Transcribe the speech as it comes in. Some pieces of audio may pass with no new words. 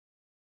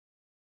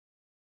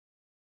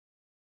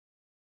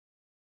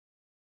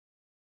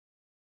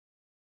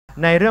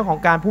ในเรื่องของ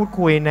การพูด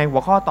คุยในหั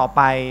วข้อต่อไ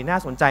ปน่า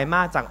สนใจม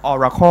ากจาก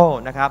Oracle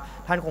นะครับ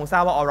ท่านคงทรา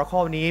บว่า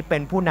Oracle นี้เป็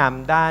นผู้น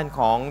ำด้านข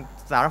อง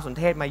สารสน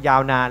เทศมายา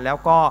วนานแล้ว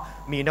ก็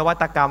มีนวั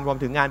ตกรรมรวม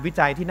ถึงงานวิ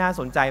จัยที่น่า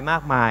สนใจมา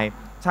กมาย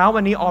เช้าวั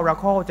นนี้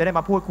Oracle จะได้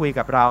มาพูดคุย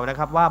กับเรานะค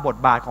รับว่าบท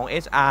บาทของ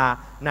HR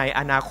ใน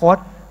อนาคต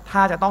ถ้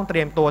าจะต้องเต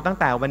รียมตัวตั้ง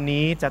แต่วัน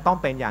นี้จะต้อง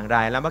เป็นอย่างไร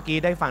แล้วเมื่อกี้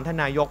ได้ฟังท่าน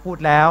นายกพูด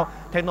แล้ว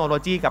เทคโนโล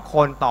ยีกับค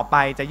นต่อไป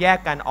จะแยก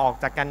กันออก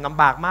จากกันล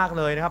ำบากมาก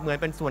เลยนะครับเหมือน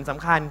เป็นส่วนส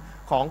ำคัญ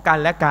ของกัน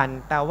และกัน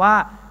แต่ว่า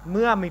เ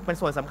มื่อมีเป็น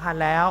ส่วนสำคัญ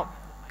แล้ว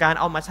การ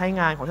เอามาใช้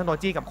งานของเทคโนโล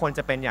ยีกับคนจ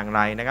ะเป็นอย่างไร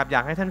นะครับอย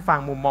ากให้ท่านฟัง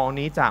มุมมอง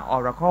นี้จาก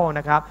Oracle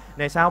นะครับ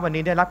ในเช้าวัน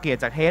นี้ได้รับเกียรติ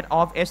จาก Head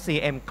of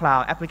HCM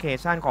Cloud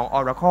Application ของ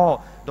Oracle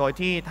โดย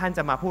ที่ท่านจ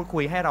ะมาพูดคุ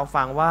ยให้เรา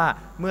ฟังว่า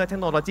เมื่อเทค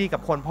โนโลยีกั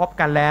บคนพบ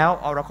กันแล้ว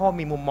Oracle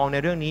มีมุมมองใน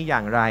เรื่องนี้อย่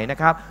างไรนะ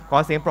ครับขอ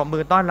เสียงปรบมื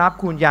อต้อนรับ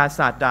คุณยาศ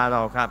าสตร์ดาเร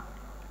าครับ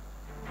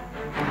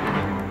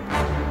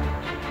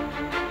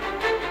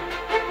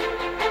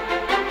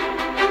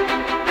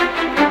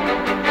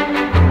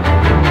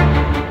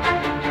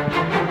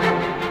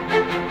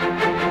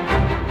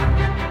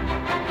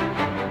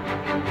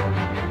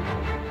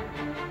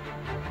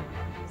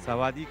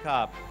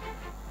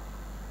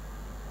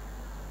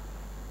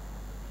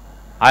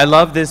I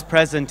love this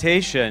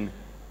presentation.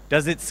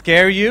 Does it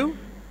scare you?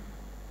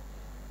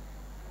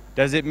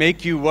 Does it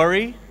make you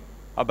worry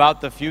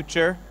about the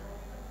future?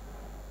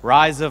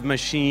 Rise of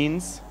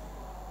machines?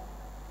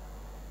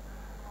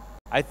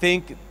 I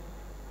think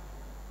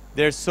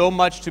there's so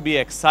much to be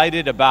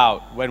excited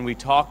about when we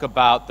talk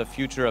about the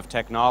future of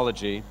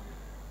technology.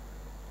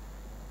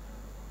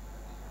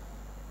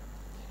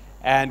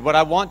 And what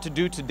I want to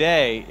do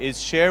today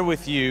is share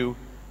with you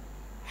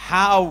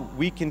how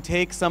we can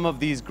take some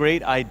of these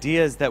great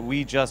ideas that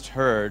we just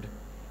heard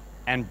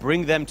and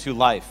bring them to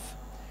life.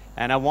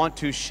 And I want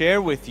to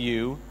share with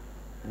you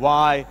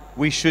why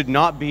we should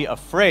not be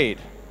afraid.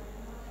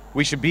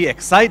 We should be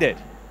excited.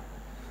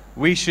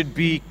 We should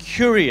be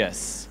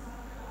curious.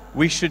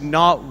 We should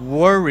not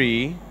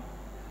worry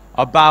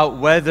about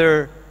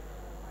whether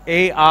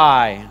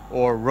AI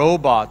or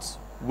robots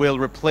will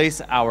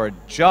replace our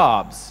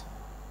jobs,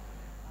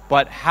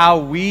 but how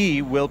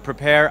we will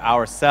prepare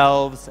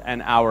ourselves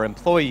and our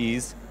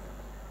employees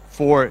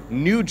for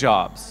new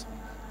jobs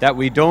that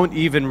we don't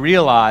even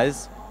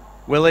realize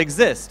will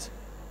exist.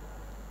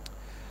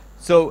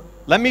 So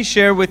let me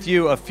share with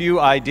you a few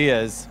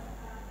ideas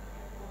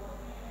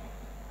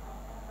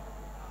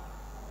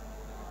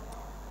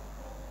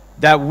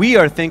that we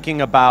are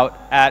thinking about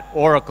at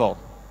Oracle.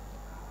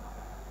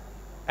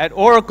 At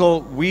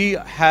Oracle, we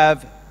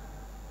have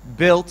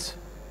built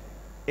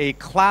a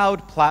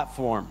cloud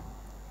platform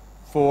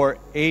for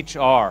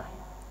HR.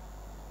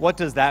 What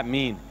does that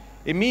mean?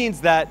 It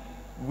means that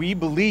we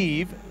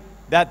believe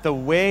that the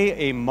way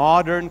a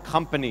modern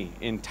company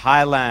in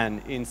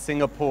Thailand, in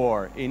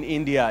Singapore, in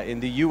India, in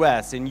the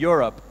US, in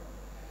Europe,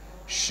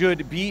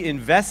 should be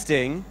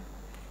investing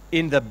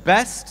in the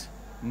best,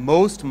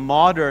 most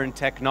modern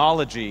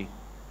technology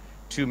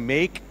to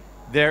make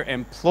their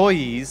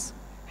employees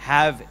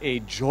have a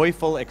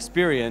joyful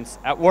experience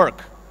at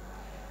work.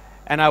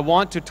 And I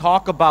want to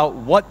talk about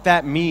what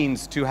that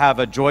means to have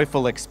a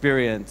joyful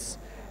experience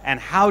and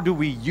how do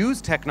we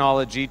use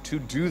technology to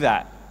do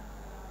that.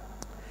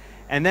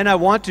 And then I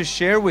want to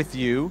share with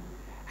you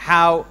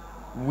how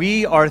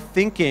we are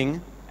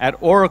thinking at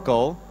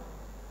Oracle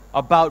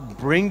about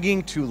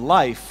bringing to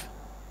life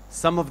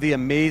some of the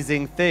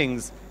amazing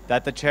things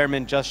that the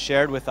chairman just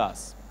shared with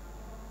us.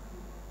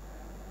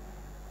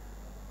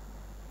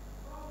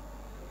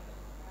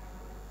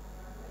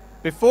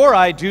 Before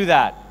I do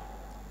that,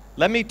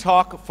 let me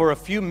talk for a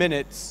few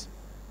minutes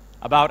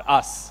about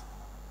us.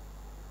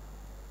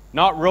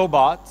 Not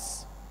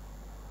robots,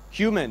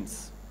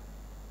 humans.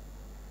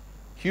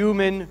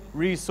 Human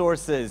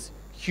resources,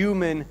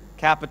 human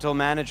capital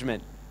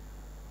management.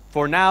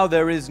 For now,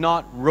 there is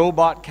not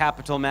robot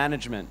capital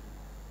management.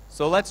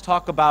 So let's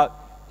talk about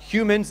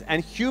humans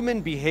and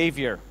human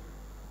behavior.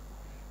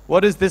 What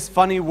does this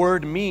funny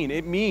word mean?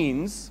 It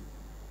means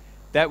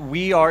that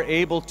we are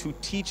able to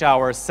teach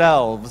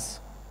ourselves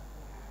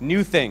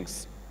new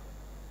things.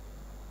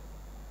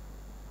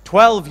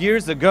 12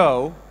 years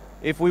ago,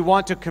 if we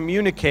want to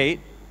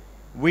communicate,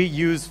 we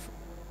use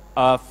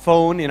a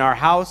phone in our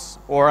house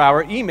or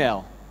our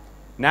email.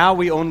 Now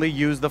we only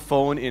use the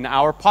phone in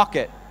our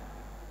pocket.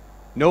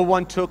 No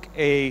one took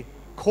a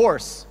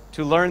course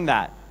to learn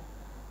that.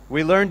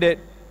 We learned it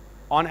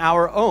on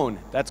our own.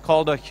 That's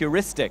called a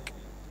heuristic.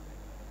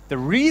 The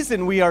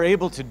reason we are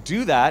able to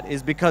do that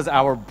is because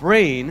our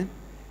brain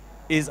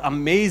is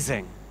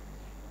amazing.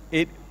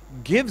 It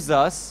gives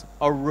us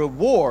a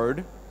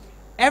reward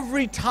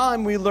every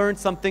time we learn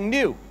something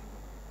new.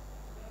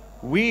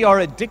 We are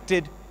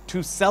addicted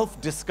to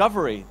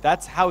self-discovery.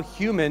 That's how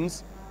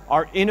humans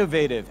are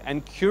innovative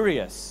and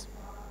curious.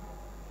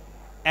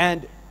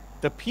 And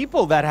the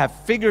people that have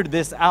figured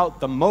this out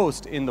the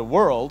most in the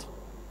world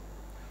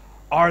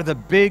are the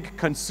big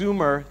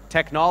consumer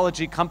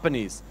technology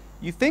companies.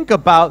 You think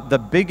about the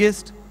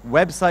biggest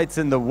websites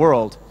in the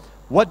world,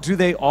 what do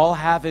they all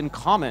have in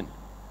common?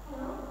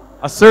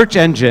 a search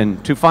engine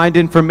to find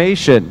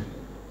information,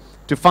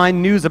 to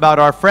find news about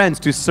our friends,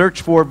 to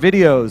search for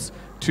videos,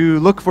 to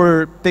look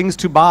for things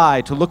to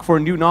buy, to look for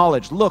new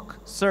knowledge. Look,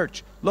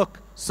 search, look,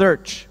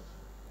 search.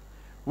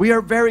 We are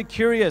very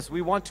curious.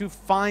 We want to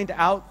find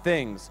out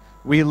things.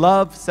 We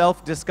love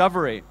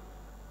self-discovery.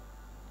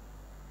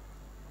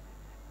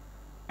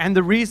 And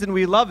the reason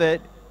we love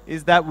it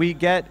is that we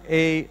get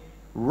a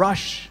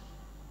rush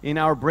in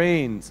our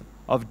brains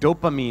of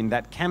dopamine,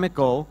 that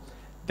chemical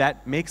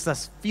that makes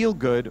us feel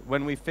good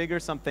when we figure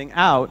something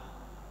out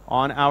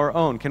on our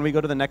own. Can we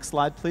go to the next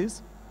slide,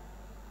 please?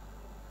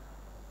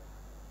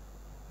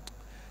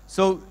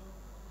 So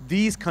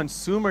these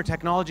consumer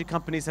technology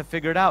companies have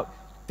figured out,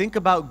 think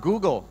about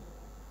Google.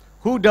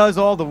 Who does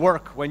all the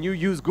work when you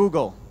use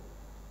Google?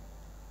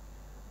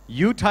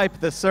 You type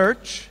the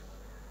search.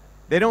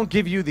 They don't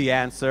give you the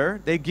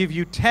answer. They give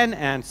you 10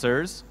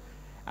 answers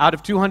out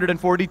of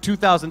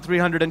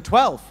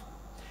 242,312.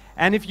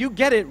 And if you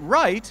get it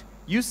right,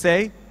 you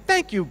say,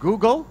 thank you,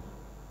 Google.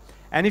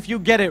 And if you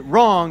get it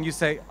wrong, you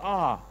say,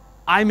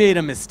 I made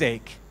a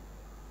mistake.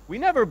 We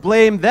never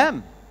blame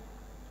them.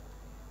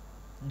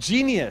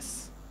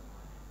 Genius.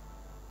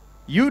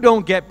 You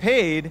don't get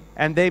paid,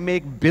 and they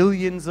make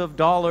billions of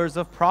dollars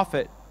of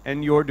profit,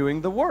 and you're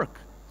doing the work.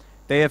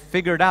 They have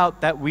figured out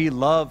that we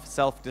love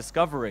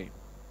self-discovery.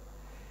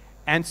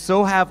 And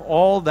so have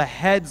all the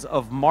heads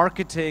of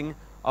marketing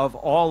of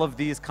all of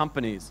these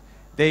companies.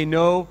 They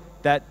know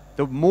that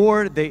the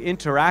more they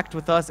interact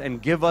with us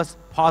and give us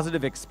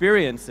positive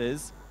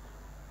experiences,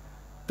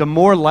 the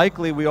more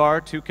likely we are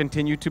to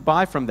continue to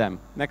buy from them.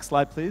 Next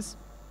slide, please.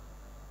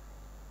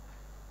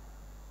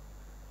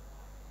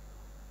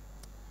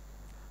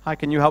 Hi,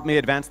 can you help me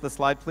advance the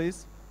slide,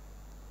 please?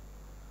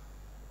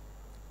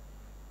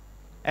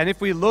 And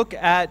if we look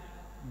at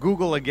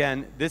Google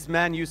again, this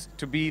man used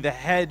to be the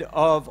head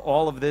of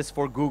all of this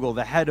for Google,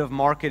 the head of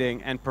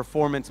marketing and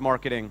performance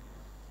marketing.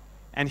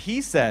 And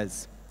he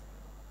says,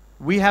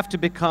 we have to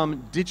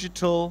become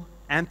digital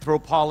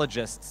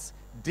anthropologists,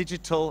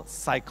 digital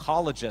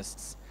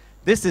psychologists.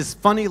 This is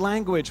funny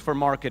language for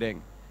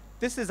marketing.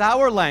 This is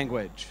our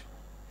language.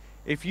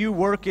 If you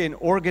work in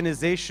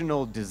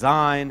organizational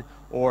design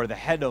or the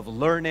head of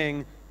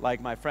learning,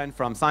 like my friend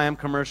from Siam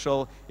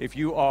Commercial, if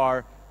you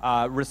are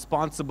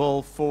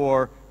responsible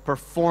for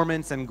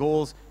performance and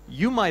goals,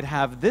 you might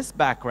have this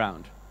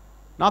background,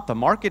 not the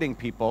marketing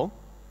people.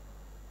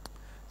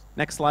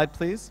 Next slide,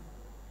 please.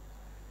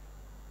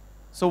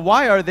 So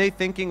why are they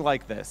thinking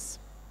like this?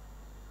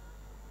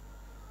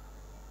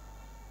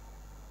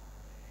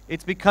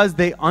 It's because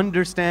they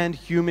understand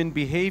human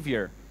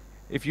behavior.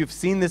 If you've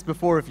seen this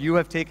before, if you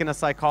have taken a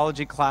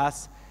psychology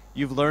class,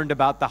 you've learned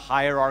about the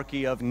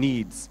hierarchy of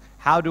needs.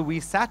 How do we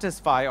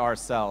satisfy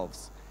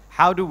ourselves?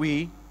 How do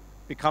we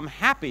become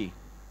happy?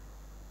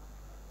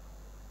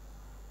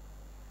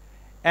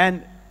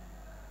 And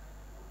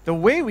the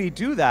way we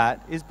do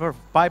that is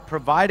by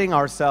providing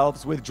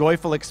ourselves with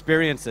joyful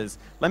experiences.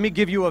 Let me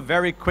give you a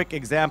very quick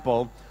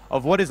example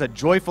of what is a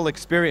joyful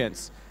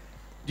experience.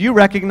 Do you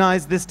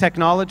recognize this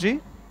technology?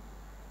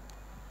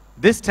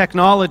 This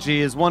technology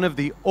is one of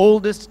the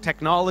oldest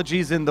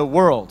technologies in the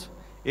world.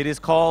 It is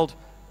called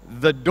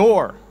the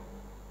door.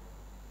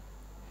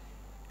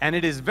 And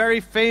it is very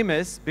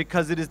famous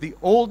because it is the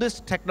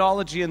oldest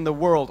technology in the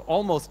world,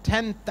 almost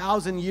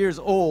 10,000 years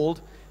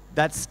old,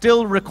 that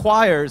still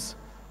requires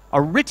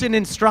a written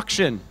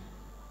instruction.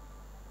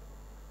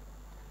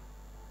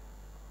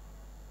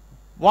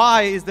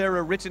 Why is there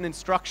a written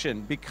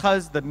instruction?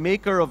 Because the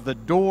maker of the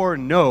door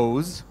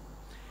knows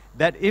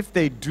that if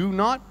they do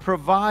not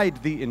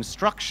provide the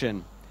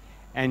instruction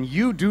and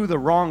you do the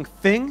wrong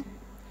thing,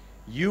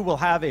 you will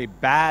have a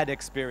bad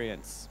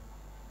experience.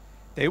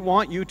 They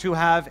want you to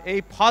have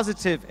a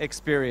positive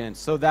experience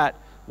so that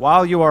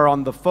while you are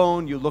on the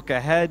phone, you look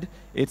ahead,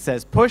 it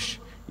says push,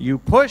 you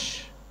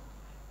push.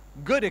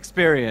 Good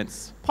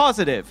experience,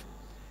 positive.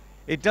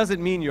 It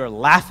doesn't mean you're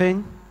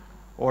laughing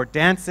or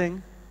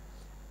dancing,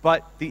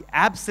 but the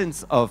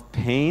absence of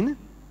pain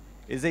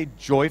is a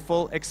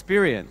joyful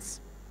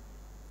experience.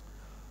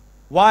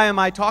 Why am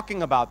I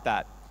talking about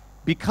that?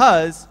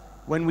 Because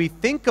when we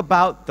think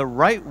about the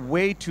right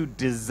way to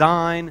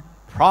design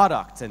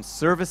products and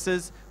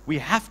services, we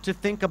have to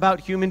think about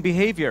human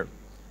behavior.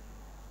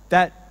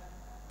 That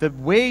the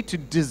way to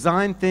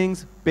design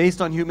things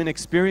based on human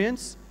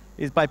experience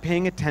is by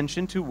paying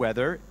attention to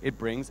whether it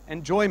brings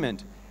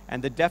enjoyment.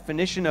 And the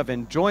definition of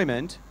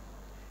enjoyment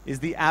is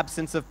the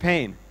absence of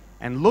pain.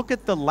 And look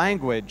at the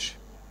language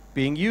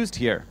being used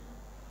here.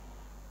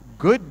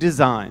 Good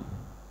design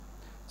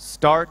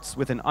starts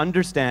with an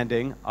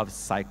understanding of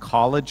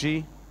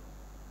psychology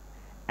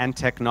and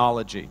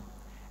technology.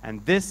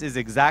 And this is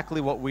exactly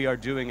what we are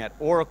doing at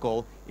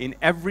Oracle in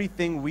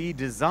everything we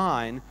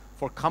design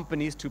for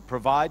companies to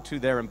provide to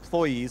their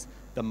employees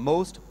the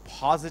most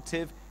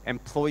positive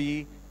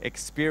employee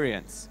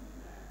experience.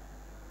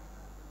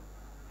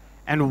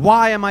 And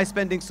why am I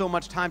spending so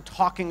much time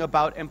talking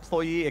about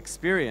employee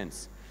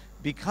experience?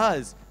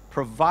 Because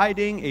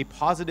providing a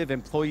positive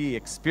employee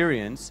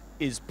experience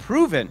is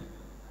proven.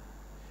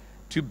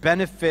 to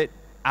benefit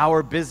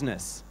our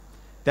business.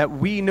 That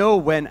we know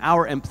when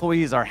our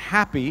employees are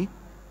happy,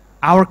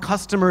 our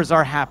customers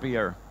are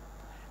happier.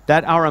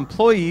 That our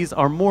employees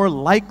are more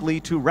likely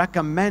to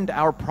recommend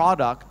our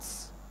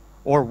products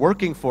or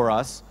working for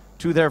us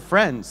to their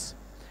friends.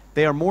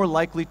 They are more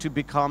likely to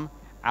become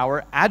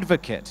our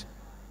advocate.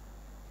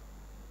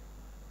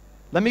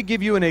 Let me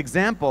give you an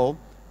example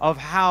of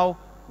how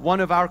one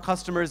of our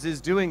customers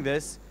is doing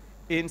this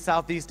in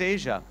Southeast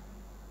Asia.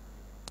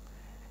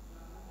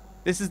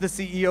 This is the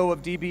CEO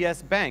of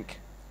DBS Bank.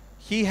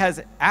 He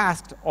has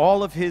asked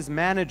all of his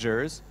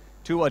managers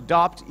to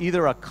adopt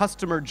either a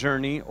customer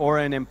journey or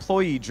an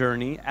employee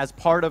journey as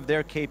part of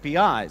their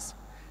KPIs,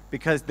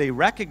 because they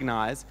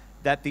recognize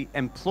that the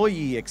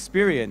employee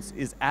experience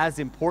is as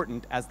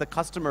important as the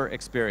customer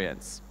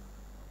experience.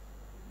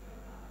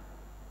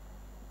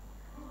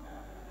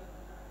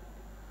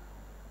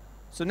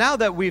 So now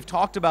that we've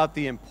talked about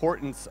the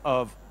importance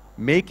of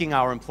making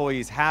our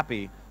employees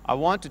happy, I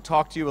want to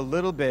talk to you a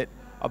little bit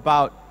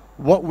about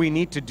what we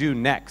need to do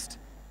next.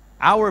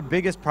 Our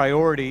biggest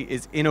priority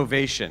is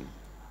innovation.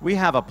 We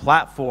have a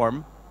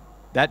platform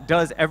that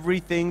does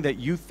everything that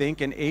you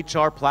think an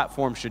HR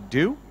platform should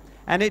do,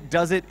 and it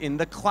does it in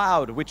the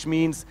cloud, which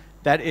means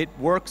that it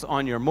works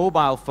on your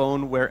mobile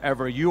phone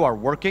wherever you are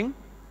working,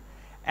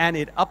 and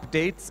it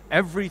updates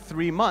every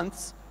 3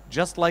 months,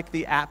 just like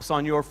the apps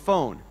on your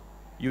phone.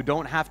 You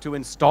don't have to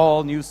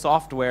install new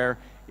software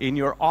in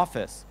your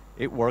office.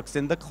 It works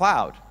in the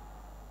cloud.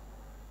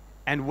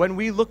 And when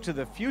we look to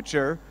the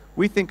future,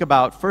 we think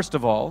about, first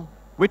of all,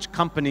 which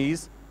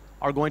companies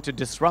are going to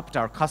disrupt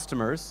our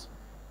customers,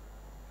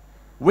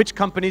 which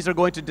companies are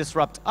going to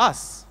disrupt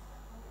us,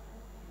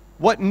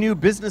 what new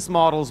business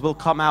models will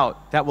come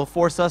out that will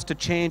force us to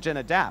change and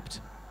adapt,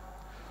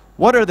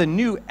 what are the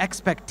new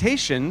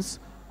expectations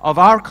of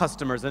our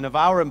customers and of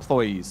our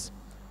employees,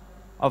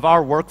 of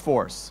our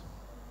workforce.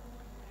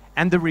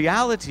 And the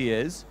reality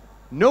is,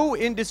 no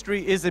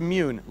industry is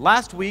immune.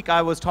 Last week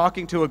I was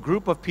talking to a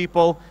group of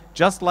people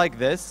just like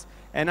this,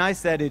 and I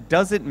said it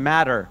doesn't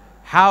matter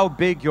how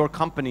big your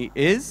company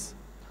is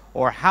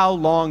or how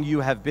long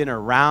you have been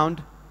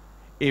around,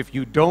 if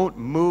you don't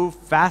move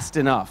fast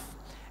enough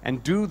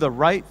and do the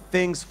right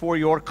things for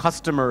your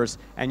customers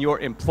and your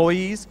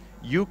employees,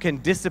 you can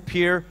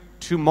disappear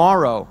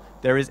tomorrow.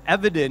 There is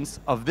evidence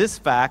of this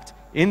fact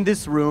in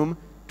this room,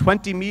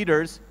 20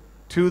 meters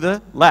to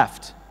the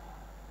left.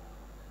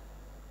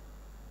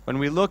 When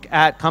we look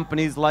at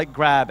companies like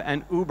Grab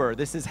and Uber,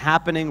 this is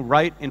happening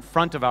right in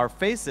front of our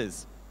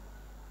faces.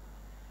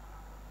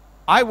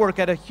 I work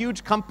at a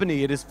huge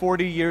company. It is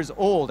 40 years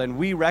old, and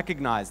we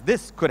recognize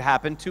this could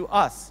happen to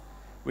us,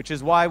 which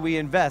is why we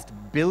invest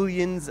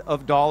billions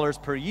of dollars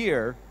per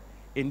year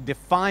in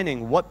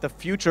defining what the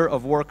future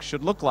of work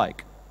should look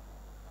like.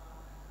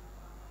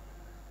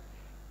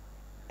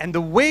 And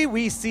the way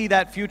we see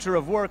that future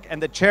of work,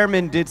 and the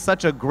chairman did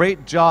such a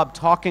great job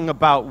talking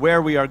about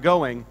where we are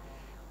going,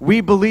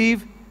 we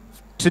believe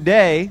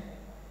today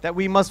that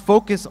we must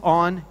focus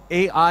on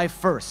AI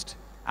first.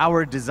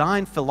 Our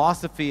design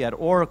philosophy at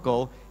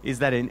Oracle is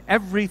that in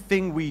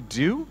everything we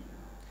do,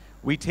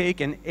 we take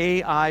an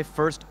AI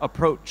first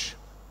approach.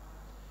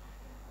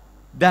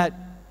 That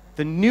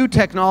the new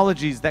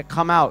technologies that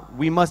come out,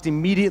 we must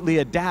immediately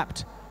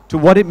adapt to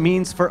what it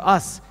means for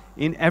us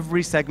in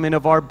every segment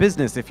of our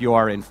business. If you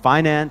are in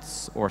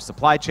finance or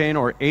supply chain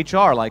or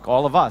HR, like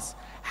all of us,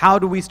 how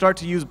do we start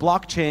to use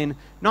blockchain,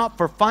 not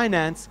for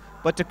finance,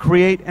 but to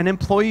create an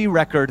employee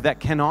record that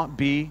cannot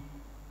be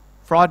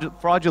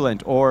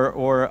fraudulent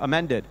or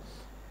amended?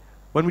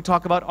 When we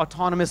talk about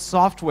autonomous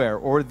software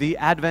or the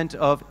advent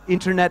of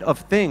Internet of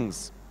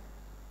Things,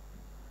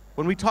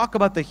 when we talk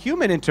about the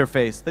human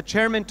interface, the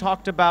chairman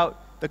talked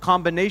about the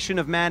combination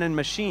of man and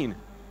machine.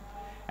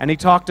 And he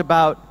talked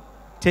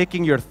about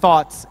taking your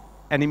thoughts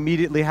and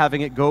immediately having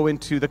it go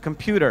into the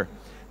computer.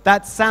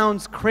 That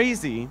sounds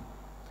crazy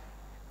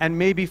and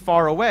maybe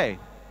far away.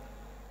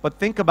 But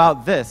think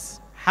about this.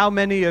 How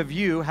many of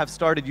you have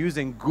started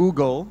using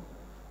Google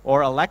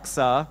or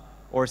Alexa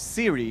or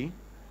Siri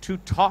to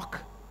talk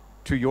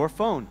to your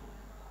phone?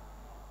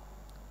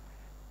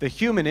 The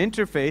human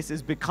interface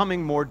is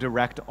becoming more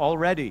direct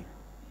already.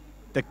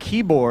 The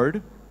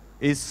keyboard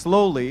is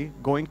slowly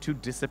going to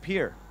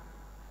disappear.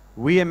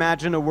 We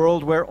imagine a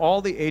world where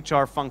all the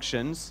HR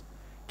functions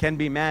can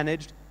be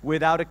managed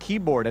without a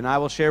keyboard, and I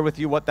will share with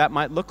you what that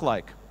might look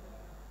like.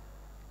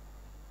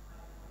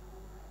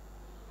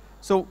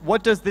 So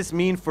what does this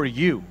mean for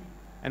you,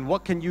 and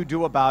what can you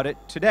do about it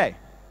today?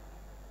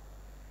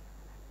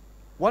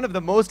 One of the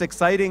most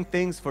exciting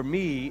things for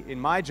me in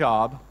my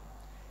job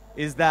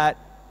is that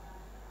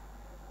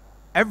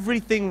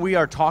everything we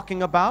are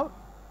talking about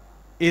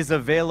is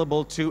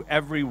available to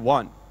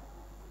everyone.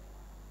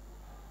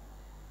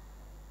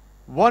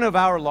 One of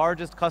our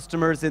largest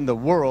customers in the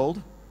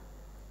world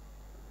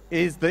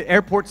is the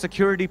airport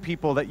security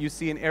people that you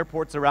see in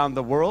airports around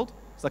the world.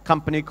 It's a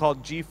company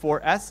called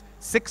G4S,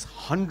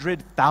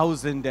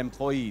 600,000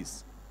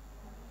 employees.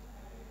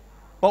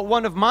 But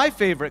one of my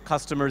favorite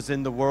customers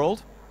in the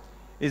world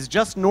is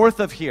just north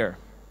of here,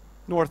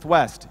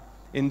 Northwest,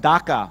 in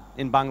Dhaka,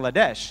 in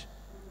Bangladesh,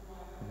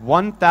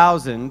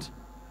 1,000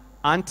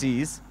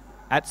 aunties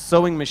at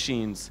sewing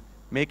machines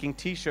making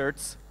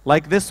t-shirts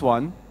like this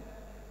one,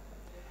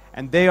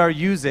 and they are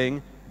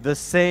using the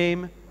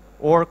same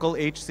Oracle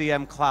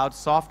HCM cloud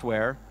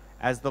software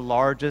as the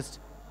largest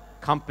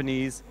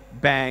companies,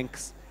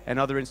 banks, and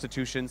other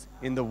institutions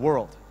in the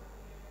world.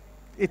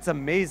 It's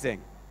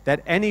amazing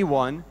that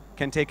anyone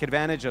can take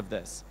advantage of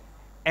this.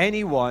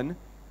 Anyone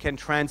can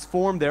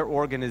transform their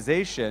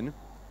organization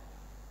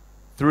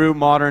through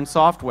modern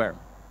software.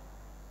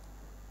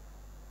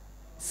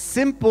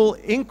 Simple,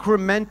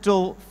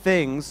 incremental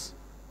things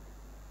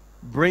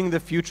bring the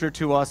future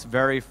to us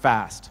very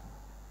fast.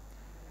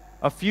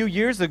 A few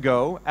years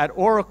ago at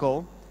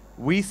Oracle,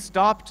 we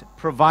stopped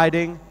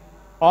providing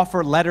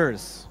offer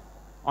letters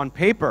on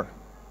paper.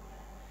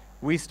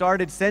 We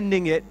started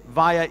sending it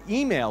via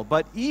email,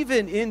 but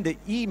even in the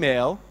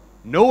email,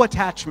 no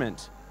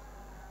attachment.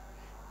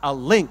 A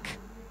link.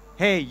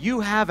 Hey, you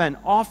have an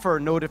offer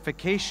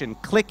notification.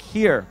 Click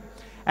here.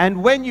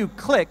 And when you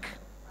click,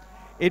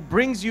 it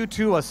brings you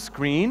to a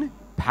screen,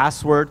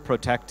 password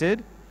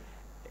protected,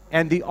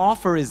 and the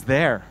offer is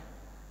there.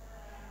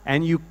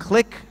 And you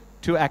click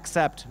to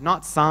accept,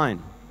 not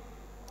sign.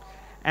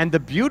 And the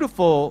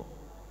beautiful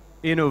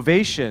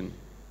innovation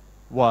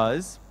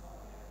was,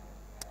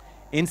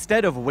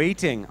 instead of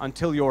waiting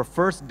until your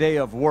first day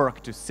of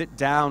work to sit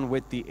down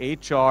with the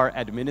HR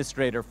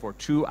administrator for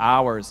 2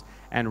 hours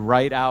and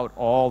write out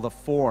all the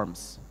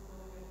forms,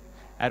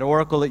 at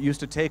Oracle it used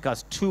to take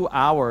us 2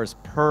 hours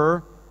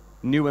per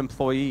new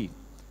employee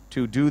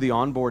to do the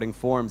onboarding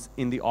forms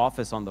in the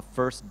office on the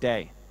first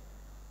day.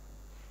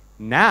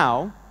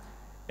 Now,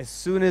 as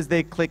soon as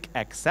they click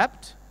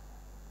accept,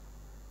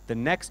 the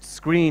next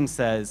screen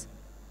says,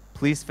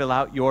 please fill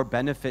out your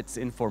benefits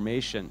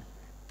information.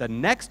 The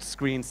next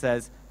screen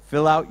says,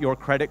 fill out your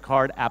credit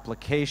card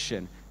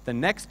application. The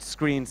next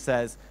screen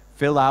says,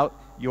 fill out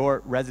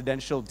your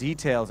residential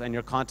details and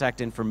your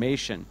contact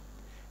information.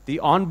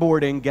 The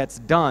onboarding gets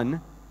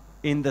done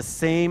in the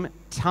same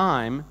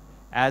time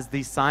as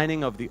the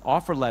signing of the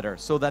offer letter,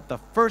 so that the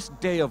first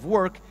day of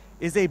work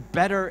is a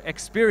better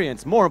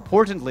experience. More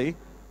importantly,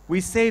 we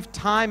save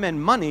time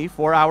and money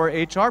for our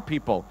HR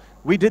people.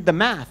 We did the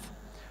math.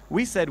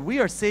 We said we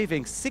are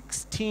saving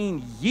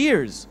 16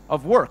 years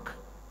of work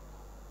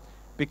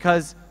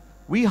because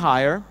we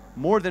hire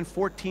more than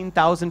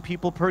 14,000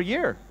 people per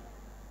year.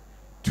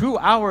 2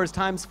 hours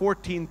times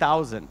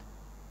 14,000.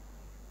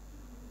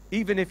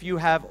 Even if you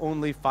have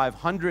only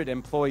 500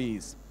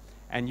 employees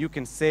and you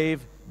can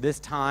save this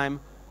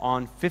time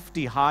on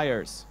 50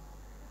 hires,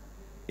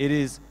 it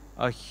is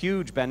a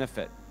huge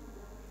benefit.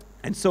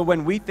 And so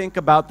when we think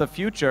about the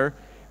future,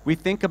 we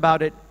think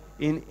about it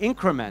in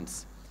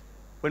increments.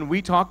 When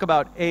we talk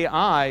about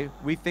AI,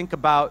 we think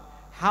about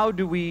how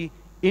do we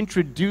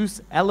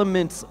introduce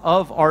elements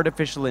of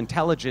artificial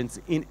intelligence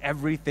in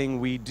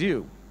everything we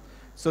do,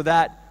 so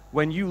that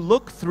when you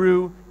look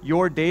through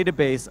your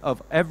database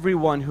of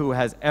everyone who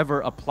has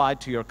ever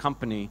applied to your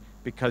company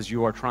because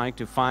you are trying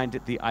to find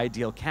the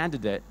ideal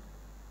candidate,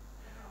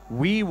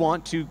 we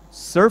want to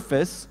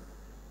surface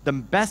the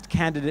best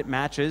candidate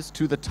matches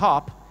to the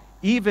top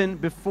even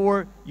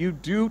before you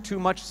do too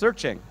much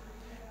searching,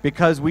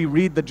 because we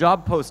read the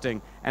job posting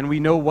and we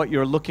know what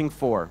you're looking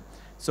for.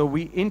 So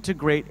we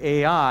integrate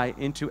AI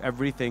into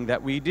everything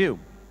that we do.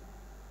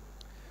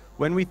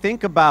 When we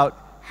think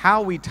about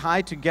how we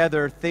tie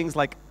together things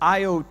like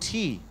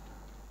IoT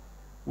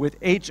with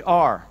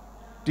HR,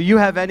 do you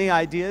have any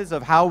ideas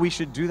of how we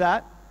should do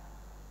that?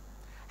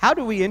 How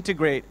do we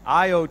integrate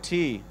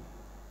IoT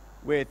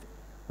with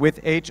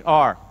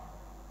HR?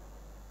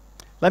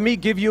 Let me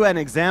give you an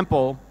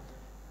example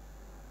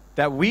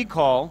that we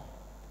call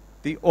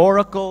the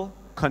Oracle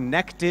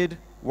Connected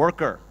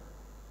Worker.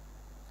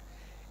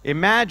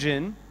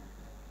 Imagine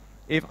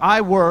if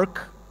I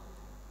work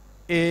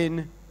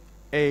in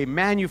a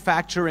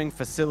manufacturing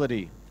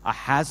facility, a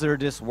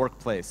hazardous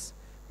workplace.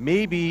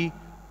 Maybe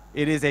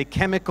it is a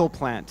chemical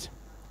plant.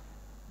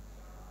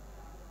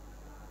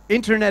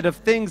 Internet of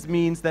Things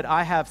means that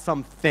I have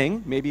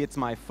something, maybe it's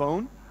my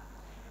phone,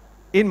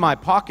 in my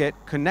pocket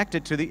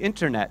connected to the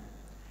internet.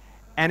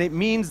 And it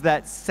means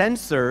that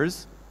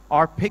sensors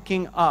are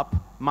picking up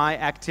my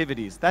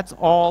activities. That's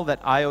all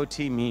that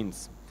IoT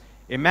means.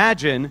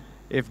 Imagine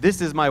if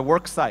this is my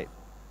work site.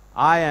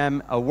 I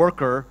am a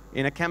worker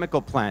in a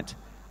chemical plant.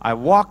 I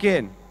walk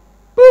in,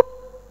 boop.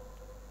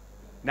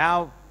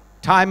 Now,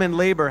 time and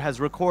labor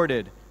has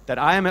recorded that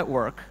I am at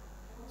work,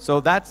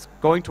 so that's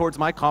going towards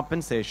my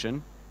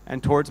compensation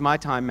and towards my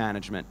time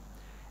management.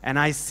 And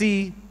I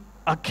see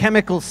a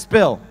chemical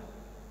spill.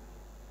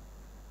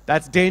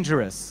 That's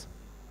dangerous.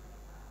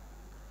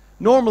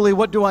 Normally,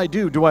 what do I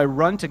do? Do I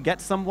run to get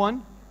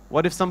someone?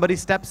 What if somebody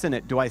steps in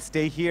it? Do I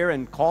stay here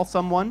and call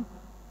someone?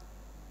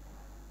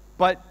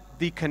 But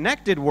the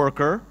connected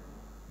worker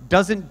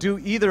doesn't do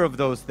either of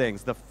those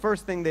things. The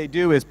first thing they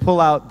do is pull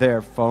out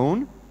their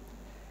phone,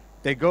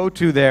 they go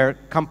to their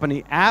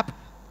company app,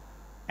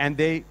 and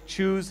they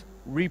choose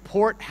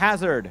Report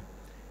Hazard.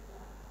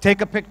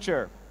 Take a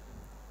picture.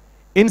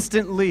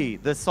 Instantly,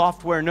 the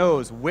software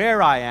knows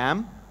where I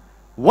am,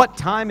 what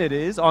time it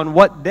is, on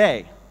what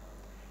day.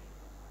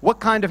 What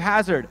kind of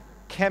hazard?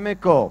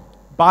 Chemical,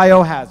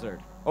 biohazard.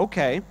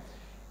 Okay.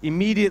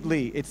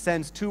 Immediately, it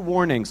sends 2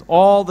 warnings.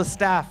 All the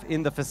staff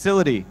in the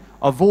facility,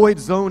 avoid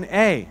zone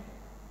A.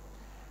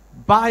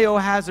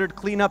 Biohazard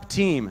cleanup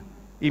team,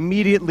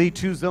 immediately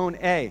to zone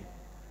A.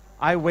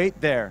 I wait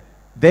there.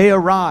 They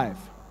arrive.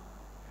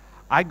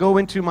 I go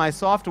into my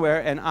software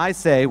and I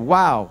say,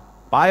 wow,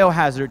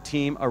 biohazard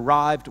team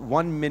arrived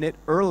 1 minute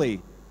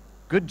early.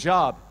 Good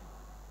job.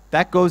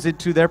 That goes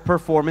into their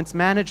performance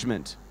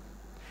management.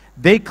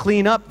 They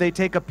clean up, they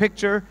take a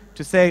picture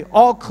to say,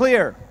 all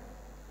clear.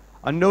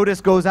 A notice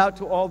goes out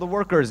to all the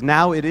workers.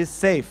 Now it is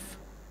safe.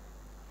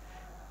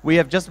 We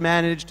have just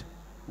managed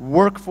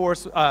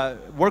workplace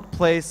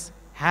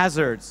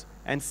hazards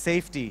and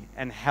safety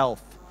and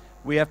health.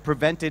 We have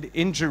prevented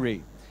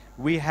injury.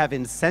 We have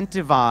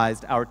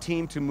incentivized our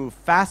team to move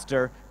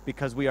faster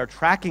because we are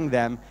tracking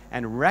them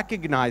and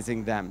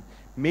recognizing them.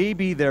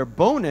 Maybe their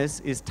bonus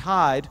is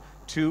tied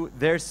to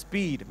their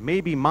speed.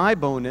 Maybe my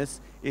bonus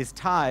is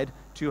tied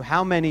to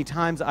how many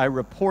times I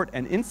report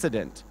an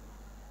incident.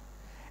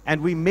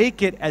 And we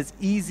make it as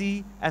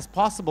easy as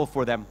possible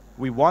for them.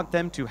 We want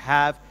them to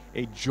have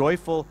a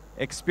joyful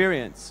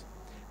experience.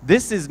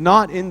 This is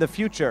not in the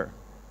future.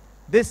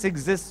 This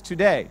exists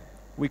today.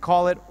 We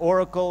call it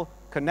Oracle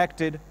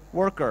Connected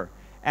Worker.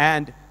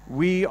 And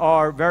we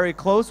are very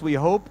close, we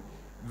hope,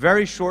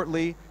 very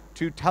shortly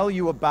to tell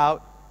you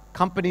about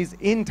companies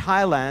in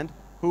Thailand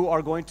who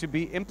are going to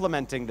be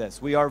implementing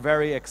this. We are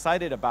very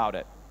excited about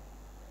it.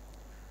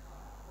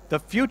 The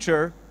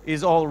future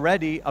is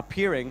already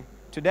appearing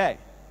today.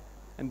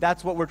 And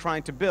that's what we're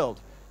trying to build.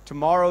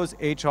 Tomorrow's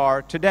HR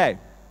today.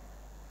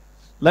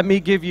 Let me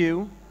give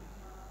you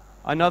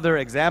another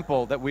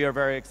example that we are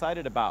very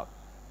excited about.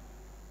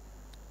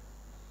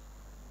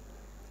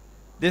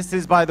 This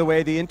is, by the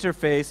way, the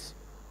interface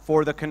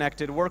for the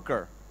connected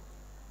worker,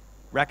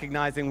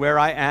 recognizing where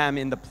I am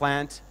in the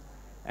plant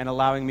and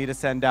allowing me to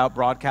send out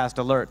broadcast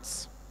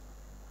alerts.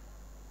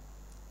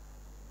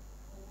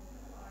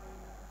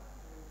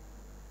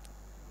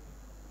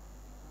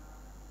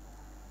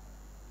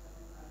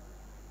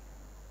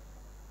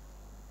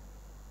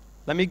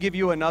 Let me give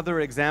you another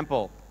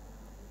example.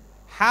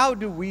 How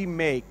do we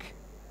make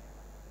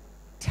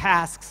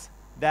tasks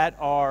that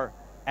are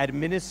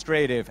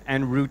administrative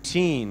and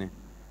routine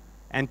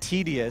and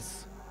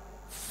tedious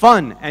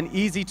fun and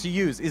easy to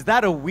use? Is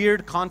that a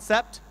weird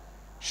concept?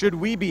 Should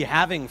we be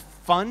having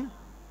fun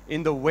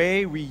in the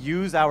way we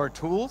use our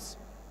tools?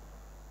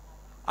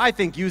 I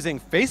think using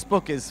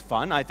Facebook is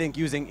fun. I think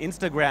using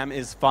Instagram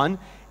is fun.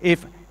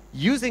 If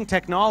using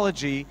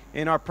technology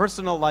in our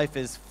personal life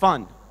is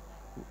fun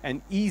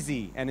and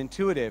easy and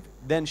intuitive,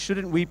 then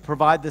shouldn't we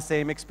provide the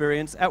same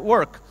experience at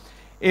work?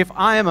 If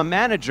I am a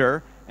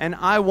manager and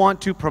I want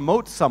to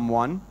promote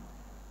someone,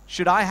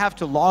 should I have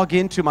to log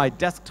into my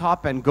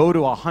desktop and go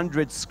to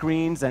 100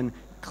 screens and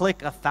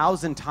click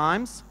 1,000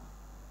 times?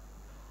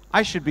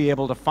 I should be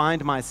able to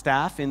find my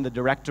staff in the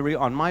directory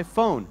on my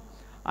phone.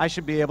 I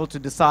should be able to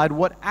decide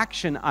what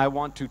action I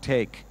want to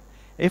take.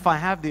 If I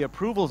have the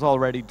approvals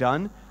already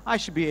done, I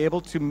should be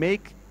able to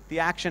make the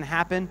action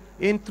happen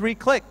in 3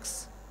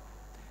 clicks.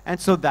 And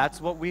so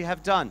that's what we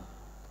have done.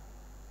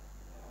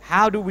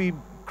 How do we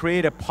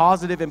create a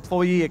positive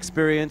employee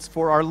experience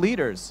for our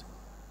leaders?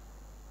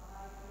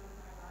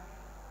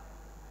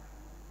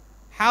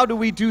 How do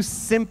we do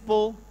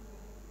simple,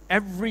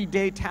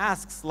 everyday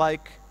tasks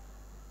like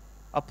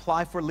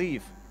apply for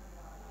leave?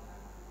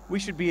 We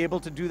should be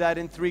able to do that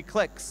in 3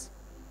 clicks.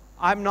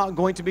 I'm not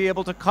going to be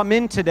able to come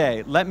in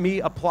today. Let me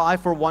apply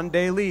for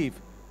 1-day leave.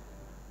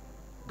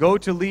 Go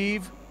to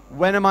leave.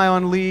 When am I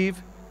on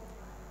leave?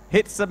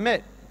 Hit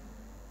submit.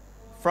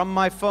 From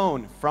my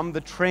phone, from the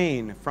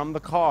train, from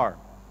the car.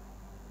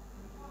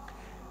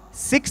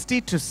 60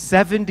 to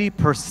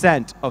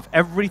 70% of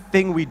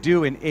everything we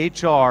do in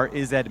HR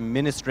is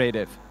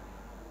administrative.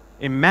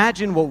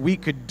 Imagine what we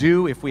could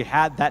do if we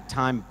had that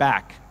time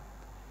back.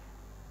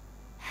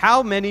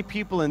 How many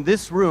people in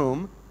this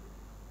room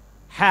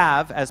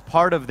have, as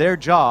part of their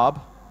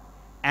job,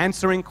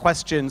 answering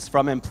questions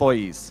from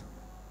employees?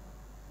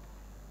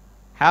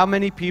 How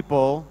many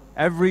people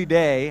every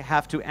day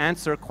have to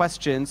answer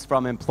questions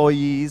from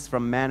employees,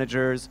 from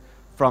managers,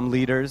 from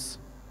leaders?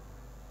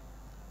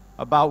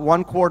 About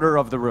 1/4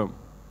 of the room.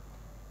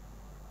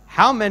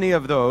 How many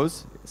of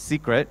those,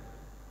 secret,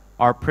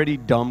 are pretty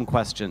dumb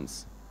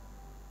questions?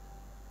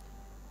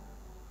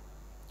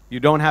 You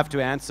don't have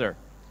to answer.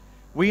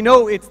 We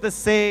know it's the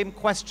same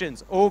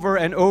questions over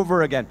and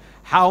over again.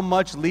 How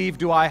much leave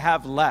do I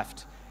have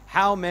left?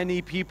 How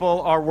many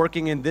people are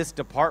working in this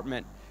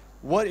department?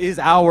 What is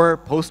our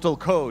postal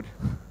code?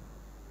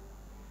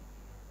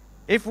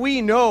 If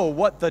we know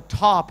what the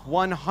top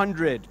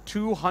 100,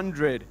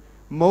 200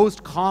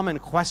 most common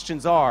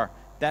questions are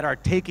that are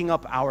taking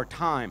up our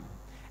time,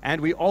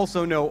 and we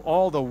also know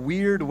all the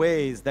weird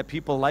ways that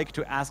people like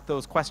to ask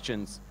those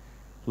questions,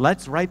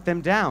 let's write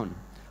them down.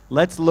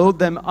 Let's load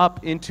them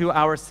up into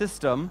our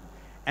system,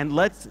 and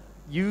let's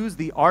use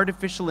the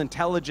artificial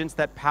intelligence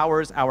that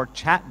powers our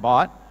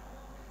chatbot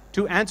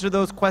to answer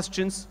those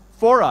questions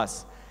for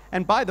us.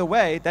 And by the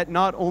way, that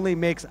not only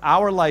makes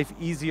our life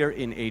easier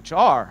in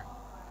HR,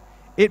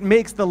 it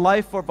makes the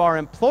life of our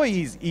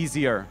employees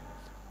easier.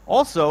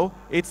 Also,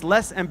 it's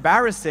less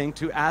embarrassing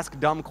to ask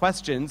dumb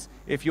questions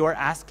if you are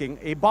asking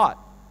a bot.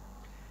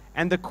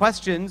 And the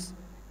questions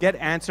get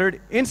answered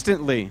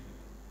instantly.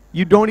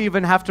 You don't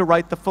even have to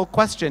write the full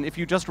question. If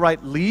you just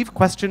write leave ?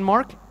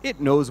 It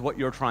knows what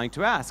you're trying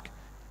to ask,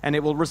 and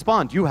it will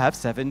respond. You have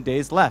 7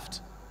 days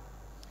left.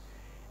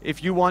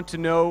 If you want to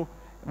know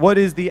what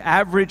is the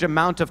average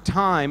amount of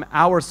time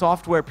our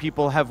software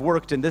people have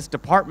worked in this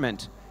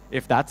department,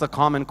 if that's a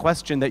common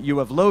question that you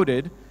have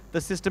loaded,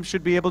 the system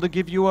should be able to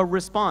give you a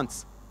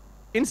response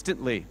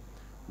instantly,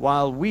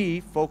 while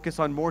we focus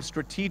on more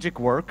strategic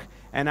work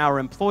and our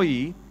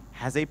employee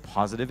has a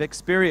positive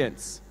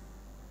experience.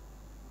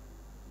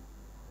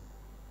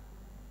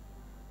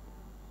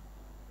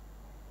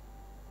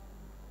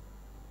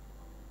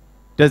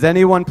 Does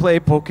anyone play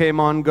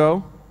Pokemon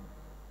Go?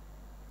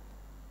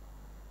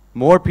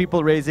 More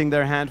people raising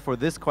their hand for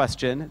this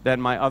question than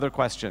my other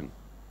question.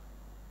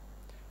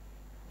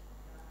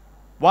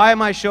 Why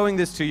am I showing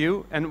this to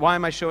you, and why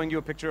am I showing you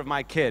a picture of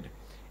my kid?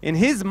 In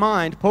his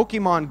mind,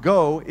 Pokemon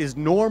Go is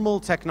normal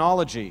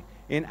technology.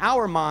 In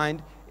our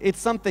mind, it's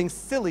something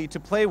silly to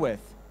play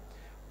with.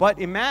 But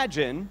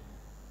imagine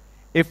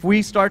if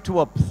we start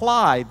to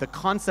apply the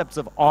concepts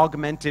of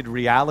augmented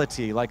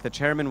reality, like the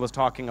chairman was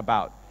talking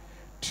about,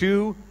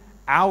 to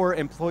our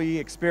employee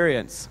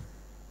experience.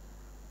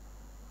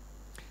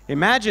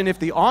 Imagine if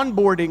the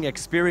onboarding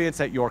experience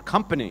at your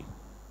company,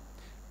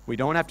 we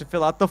don't have to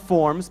fill out the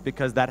forms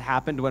because that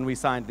happened when we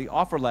signed the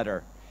offer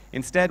letter.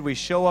 Instead, we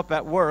show up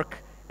at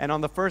work, and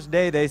on the first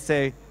day they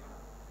say,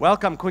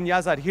 "Welcome, Kun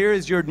Yazad, here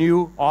is your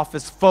new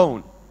office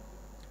phone.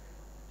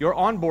 Your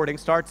onboarding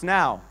starts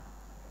now."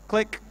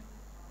 Click.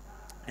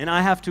 And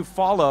I have to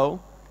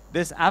follow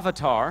this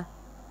avatar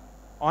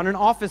on an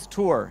office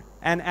tour.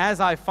 And as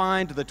I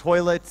find the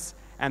toilets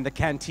and the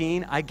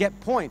canteen, I get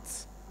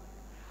points.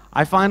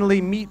 I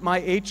finally meet my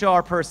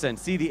HR person.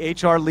 See the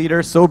HR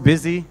leader, so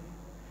busy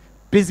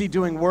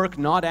doing work,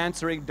 not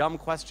answering dumb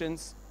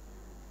questions.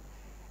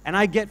 And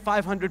I get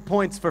 500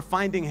 points for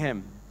finding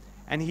him.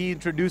 And he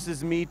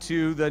introduces me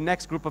to the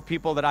next group of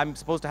people that I'm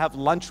supposed to have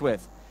lunch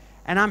with.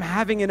 And I'm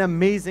having an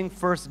amazing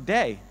first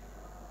day.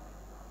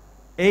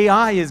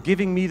 AI is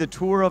giving me the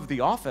tour of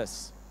the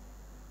office.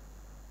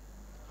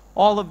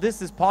 All of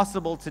this is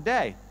possible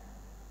today.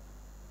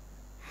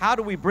 How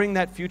do we bring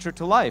that future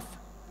to life?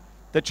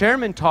 The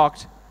chairman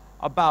talked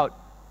about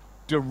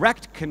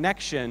direct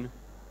connection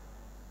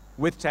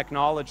with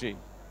technology.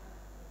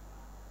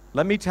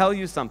 Let me tell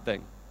you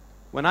something.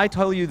 When I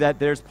tell you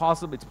that it's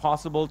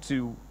possible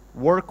to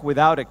work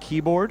without a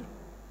keyboard,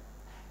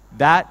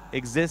 that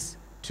exists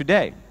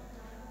today.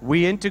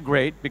 We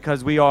integrate,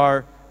 because we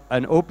are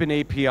an open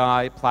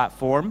API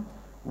platform,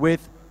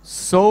 with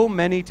so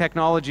many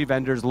technology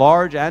vendors,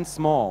 large and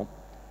small,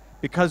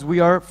 because we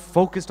are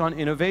focused on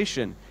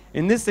innovation.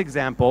 In this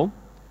example,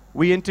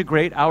 we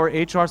integrate our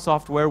HR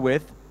software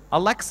with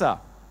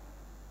Alexa.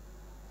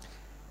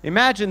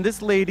 Imagine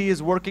this lady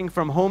is working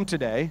from home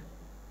today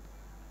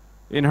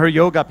in her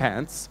yoga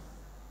pants,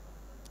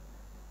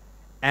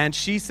 and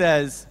she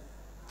says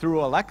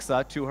through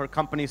Alexa to her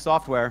company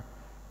software,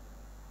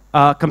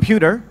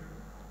 "Computer,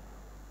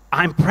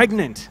 I'm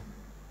pregnant."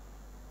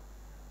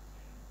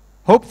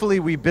 Hopefully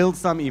we build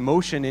some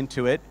emotion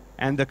into it,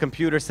 and the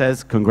computer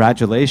says,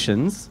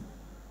 "Congratulations."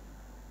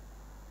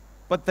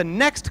 But the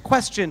next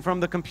question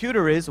from the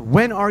computer is,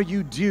 "When are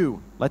you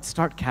due? Let's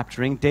start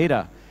capturing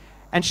data."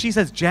 And she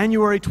says,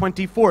 "January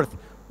 24th.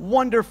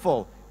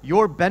 Wonderful.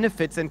 Your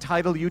benefits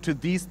entitle you to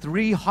these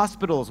 3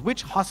 hospitals.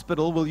 Which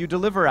hospital will you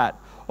deliver at?"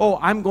 "Oh,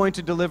 I'm going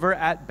to deliver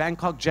at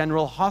Bangkok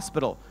General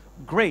Hospital."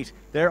 "Great.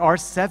 There are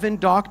 7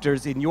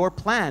 doctors in your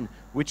plan.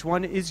 Which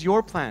one is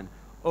your plan?"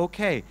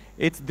 "Okay,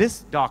 it's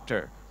this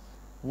doctor."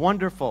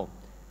 "Wonderful.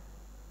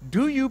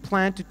 Do you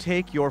plan to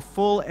take your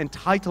full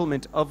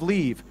entitlement of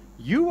leave?"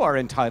 "You are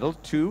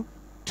entitled to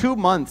 2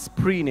 months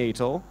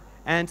prenatal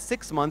and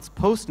 6 months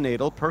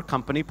postnatal per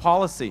company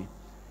policy."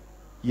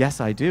 "Yes,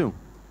 I do."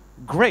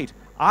 "Great.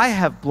 I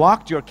have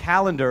blocked your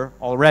calendar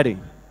already.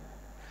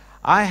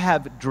 I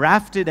have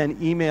drafted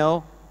an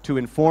email to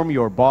inform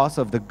your boss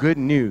of the good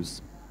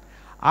news.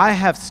 I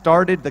have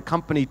started the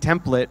company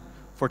template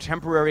for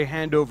temporary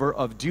handover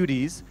of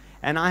duties,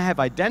 and I have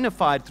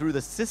identified through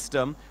the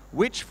system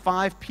which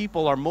 5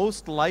 people are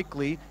most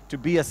likely to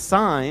be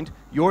assigned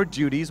your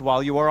duties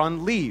while you are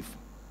on leave.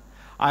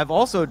 I've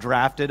also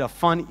drafted a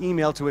fun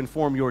email to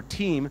inform your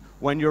team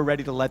when you're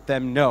ready to let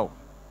them know.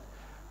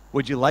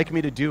 Would you like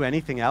me to do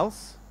anything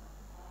else?"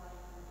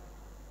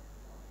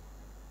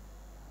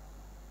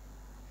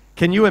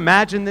 Can you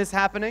imagine this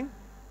happening?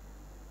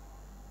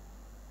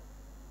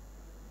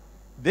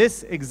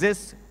 This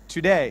exists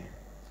today.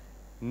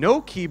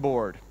 No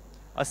keyboard,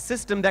 a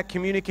system that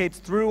communicates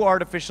through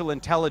artificial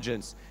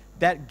intelligence,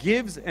 that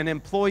gives an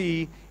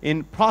employee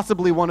in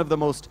possibly one of the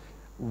most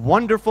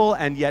wonderful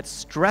and yet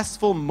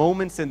stressful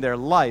moments in their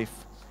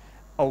life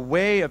a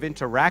way of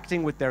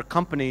interacting with their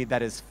company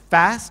that is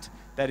fast,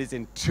 that is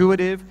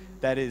intuitive,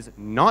 that is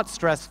not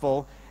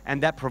stressful,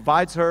 and that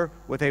provides her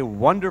with a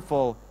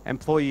wonderful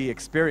employee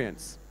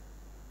experience.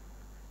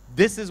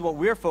 This is what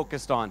we're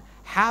focused on.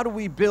 How do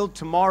we build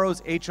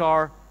tomorrow's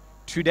HR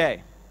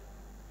today?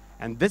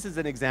 And this is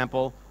an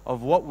example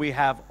of what we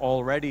have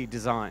already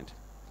designed.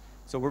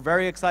 So we're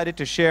very excited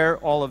to share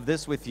all of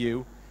this with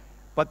you,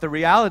 but the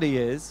reality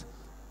is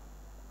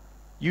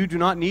you do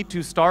not need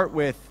to start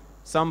with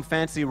some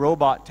fancy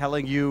robot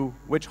telling you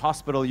which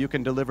hospital you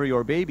can deliver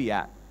your baby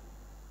at.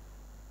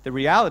 The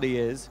reality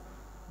is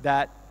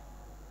that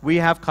we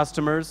have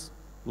customers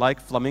like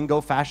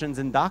Flamingo Fashions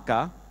in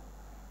Dhaka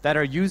that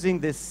are using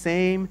this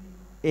same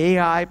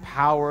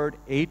AI-powered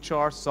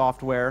HR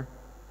software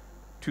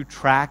to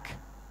track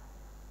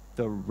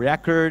the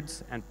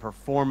records and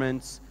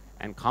performance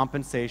and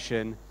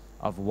compensation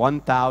of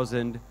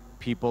 1,000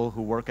 people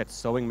who work at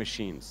sewing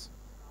machines.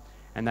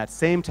 And that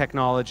same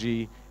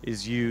technology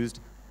is used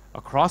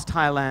across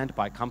Thailand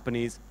by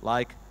companies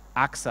like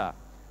AXA,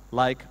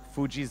 like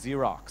Fuji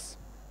Xerox.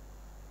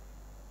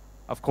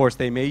 Of course,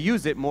 they may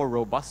use it more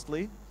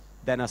robustly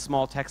than a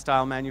small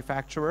textile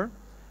manufacturer,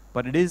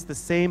 but it is the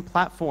same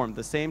platform,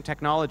 the same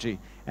technology.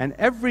 And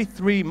every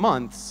 3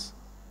 months,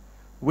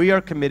 we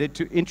are committed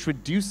to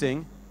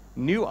introducing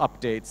new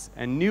updates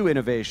and new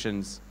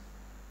innovations.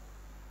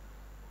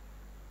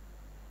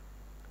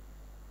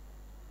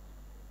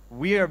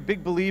 We are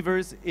big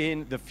believers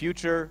in the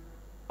future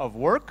of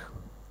work.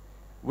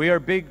 We are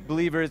big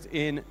believers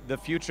in the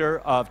future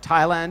of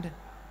Thailand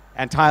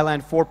and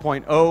Thailand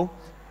 4.0.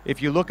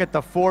 If you look at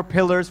the 4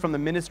 pillars from the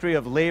Ministry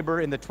of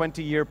Labor in the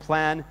 20-year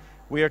plan,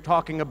 we are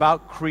talking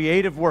about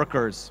creative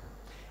workers,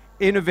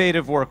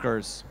 innovative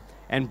workers,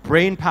 and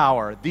brain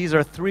power. These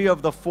are 3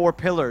 of the 4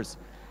 pillars.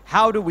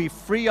 How do we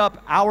free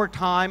up our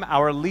time,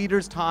 our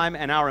leaders' time,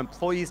 and our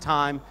employees'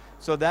 time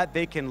so that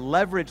they can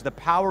leverage the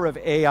power of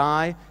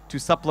AI to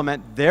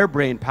supplement their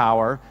brain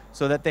power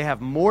so that they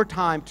have more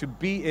time to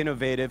be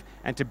innovative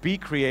and to be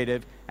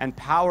creative and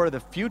power the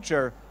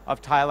future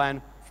of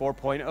Thailand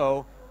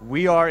 4.0.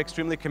 We are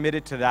extremely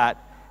committed to that,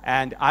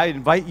 and I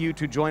invite you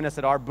to join us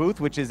at our booth,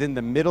 which is in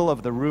the middle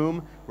of the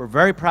room. We're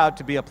very proud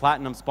to be a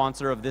platinum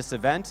sponsor of this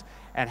event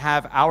and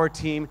have our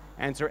team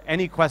answer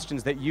any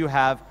questions that you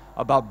have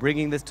about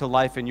bringing this to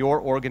life in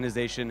your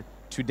organization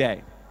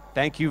today.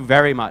 Thank you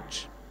very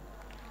much.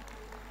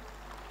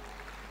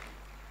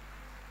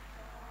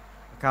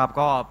 ครับ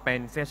ก็เป็น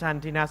เซสชัน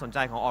ที่น่าสนใจ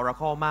ของ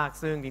Oracle มาก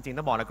ซึ่งจริงๆ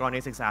ต้องบอกในกรณี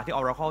ศึกษาที่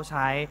Oracle ใ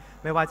ช้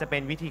ไม่ว่าจะเป็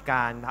นวิธีก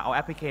ารเอาแอ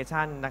ปพลิเค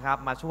ชันนะครับ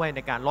มาช่วยใน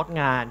การลด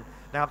งาน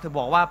นะครับถึง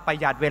บอกว่าประ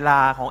หยัดเวลา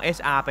ของ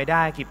HR ไปไ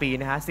ด้กี่ปี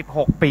นะฮะ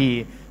16 ปี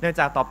เนื่อง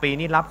จากต่อปี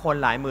นี่รับคน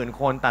หลายหมื่น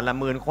คนแต่ละ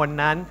หมื่นคน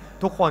นั้น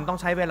ทุกคนต้อง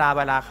ใช้เวล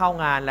าเข้า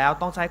งานแล้ว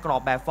ต้องใช้กรอ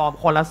บแบบฟอร์ม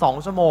คนละ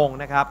2 ชั่วโมง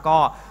นะครับก็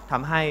ท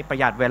ำให้ประ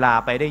หยัดเวลา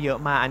ไปได้เยอะ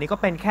มากอันนี้ก็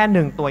เป็นแค่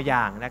1 ตัวอ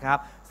ย่างนะครับ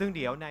ซึ่งเ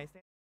ดี๋ยวใน